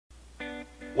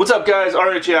What's up guys,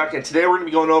 RH Jack, and today we're going to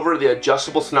be going over the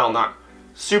adjustable Snell knot.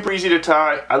 Super easy to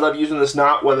tie. I love using this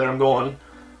knot whether I'm going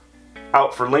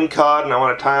out for Lingcod and I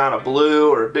want to tie on a blue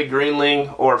or a big green ling,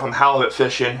 or if I'm halibut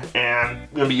fishing and I'm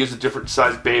going to be using different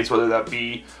size baits, whether that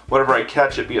be whatever I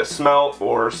catch, it be a smelt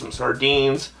or some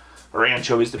sardines or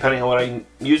anchovies, depending on what I'm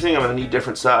using. I'm going to need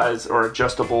different size or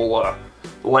adjustable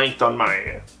length on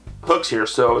my hooks here.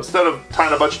 So instead of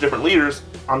tying a bunch of different leaders,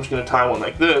 I'm just going to tie one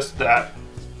like this that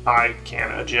I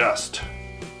can adjust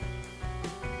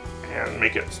and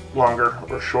make it longer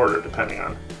or shorter depending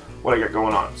on what I got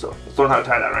going on. So let's learn how to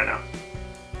tie that right now.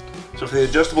 So for the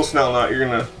adjustable Snell knot, you're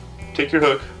going to take your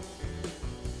hook,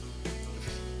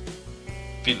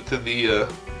 feed it to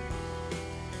the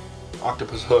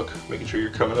octopus hook, making sure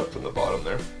you're coming up from the bottom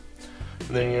there.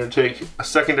 And then you're going to take a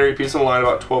secondary piece of line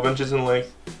about 12 inches in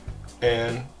length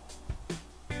and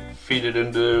feed it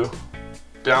into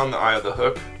down the eye of the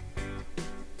hook.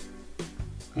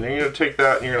 And then you're going to take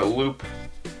that and you're going to loop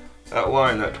that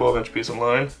line, that 12-inch piece of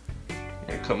line. You're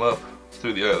going to come up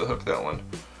through the eye of the hook, that one.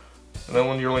 And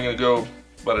then you're only going to go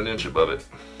about an inch above it.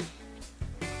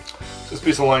 So this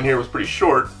piece of line here was pretty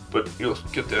short, but you'll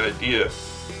get the idea.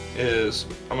 Is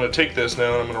I'm going to take this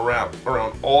now and I'm going to wrap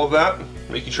around all of that,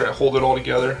 making sure I hold it all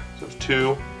together. So it's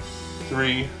 2,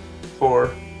 3, 4,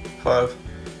 5,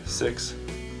 6.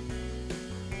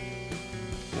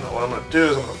 Now what I'm going to do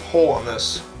is I'm going to pull on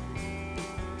this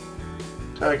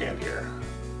tag end here.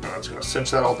 And it's going to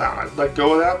cinch that all down. I'd let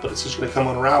go of that, but it's just going to come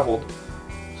unraveled.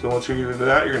 So once you get into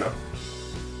that, you're going to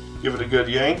give it a good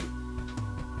yank.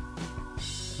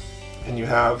 And you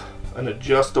have an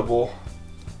adjustable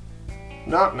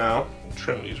knot now. I'll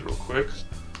trim these real quick.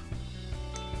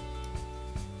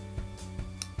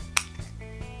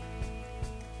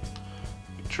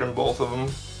 You trim both of them.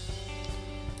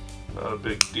 Not a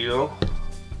big deal.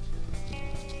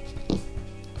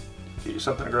 Give you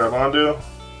something to grab onto,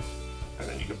 and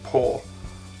then you can pull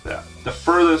that. The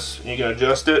furthest, you can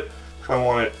adjust it. If I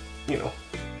want it,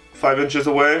 5 inches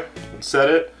away, and set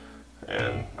it,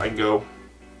 and I can go,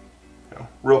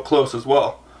 real close as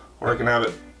well, or I can have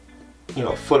it,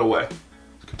 a foot away.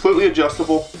 It's completely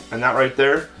adjustable, and that right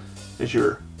there is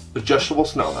your adjustable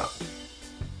Snell knot.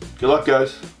 Good luck,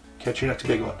 guys. Catch you next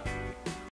big one.